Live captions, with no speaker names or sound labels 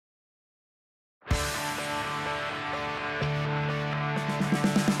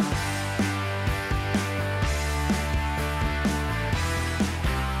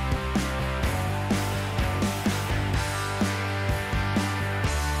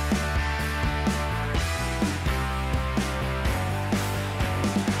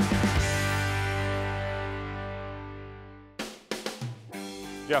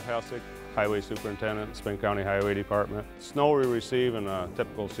Jeff Hessick, Highway Superintendent, Spring County Highway Department. Snow we receive in a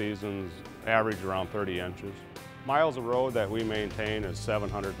typical season's average around 30 inches. Miles of road that we maintain is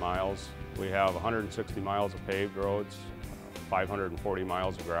 700 miles. We have 160 miles of paved roads, 540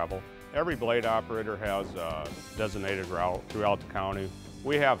 miles of gravel. Every blade operator has a designated route throughout the county.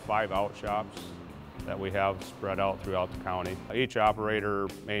 We have 5 out shops that we have spread out throughout the county. Each operator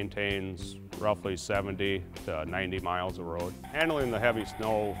maintains roughly 70 to 90 miles of road. Handling the heavy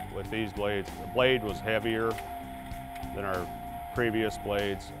snow with these blades, the blade was heavier than our previous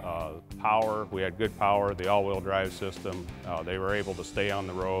blades. Power, we had good power, the all-wheel drive system. They were able to stay on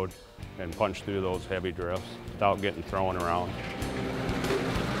the road and punch through those heavy drifts without getting thrown around.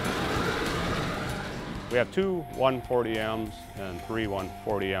 We have 2 140Ms and 3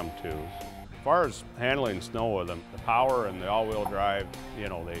 140M2s. As far as handling snow with them, the power and the all-wheel drive, you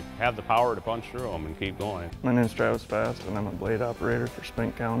know, they have the power to punch through them and keep going. My name's Travis Fast and I'm a blade operator for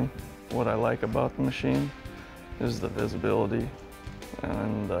Spink County. What I like about the machine is the visibility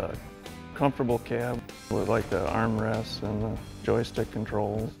and the comfortable cab with like the armrests and the joystick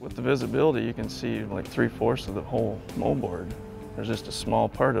controls. With the visibility, you can see like 3/4 of the whole moldboard. There's just a small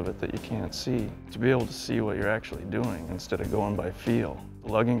part of it that you can't see. To be able to see what you're actually doing instead of going by feel.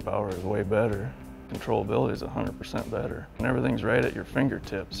 The lugging power is way better. Controllability is 100% better. And everything's right at your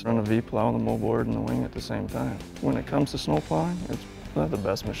fingertips. Run a V-plow on the moldboard and the wing at the same time. When it comes to snow plowing, it's not the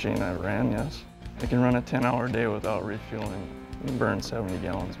best machine I've ran, yes. I can run a 10-hour day without refueling. You burn 70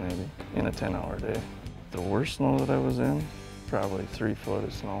 gallons maybe in a 10-hour day. The worst snow that I was in, probably 3 foot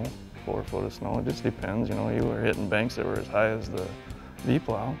of snow, 4 foot of snow. It just depends, you know, you were hitting banks that were as high as the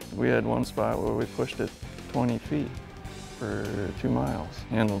V-plow. We had one spot where we pushed it 20 feet for 2 miles.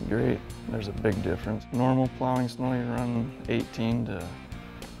 Handled great. There's a big difference. Normal plowing snow, you run 18 to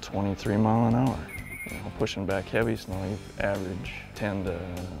 23 mile an hour. You know, pushing back heavy snow, you average 10 to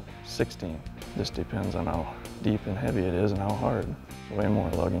 16. Just depends on how deep and heavy it is and how hard. Way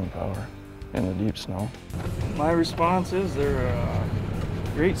more lugging power in the deep snow. My response is they're a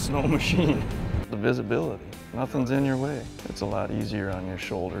great snow machine. The visibility, nothing's in your way. It's a lot easier on your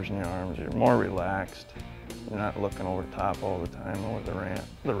shoulders and your arms. You're more relaxed. You're not looking over the top all the time or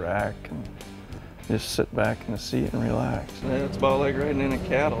the rack, and just sit back in the seat and relax. Yeah, it's about like riding in a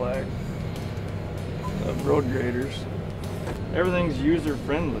Cadillac of road graders. Everything's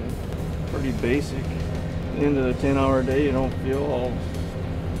user-friendly, pretty basic. At the end of the 10-hour day, you don't feel all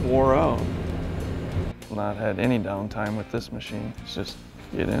wore out. Not had any downtime with this machine. It's just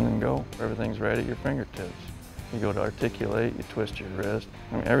get in and go. Everything's right at your fingertips. You go to articulate, you twist your wrist.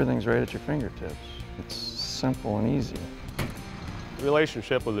 I mean, everything's right at your fingertips. It's simple and easy. The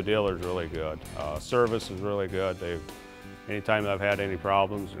relationship with the dealer is really good. Service is really good. Anytime I've had any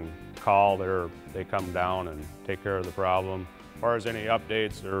problems and call, they come down and take care of the problem. As far as any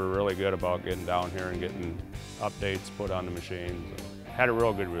updates, they're really good about getting down here and getting updates put on the machines. Had a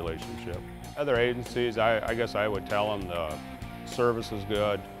real good relationship. Other agencies, I guess I would tell them the service is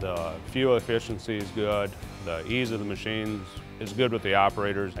good, the fuel efficiency is good, the ease of the machines is good with the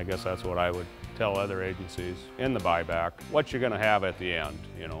operators. I guess that's what I would tell other agencies in the buyback, what you're going to have at the end,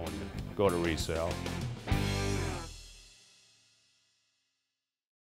 you know, when you go to resale.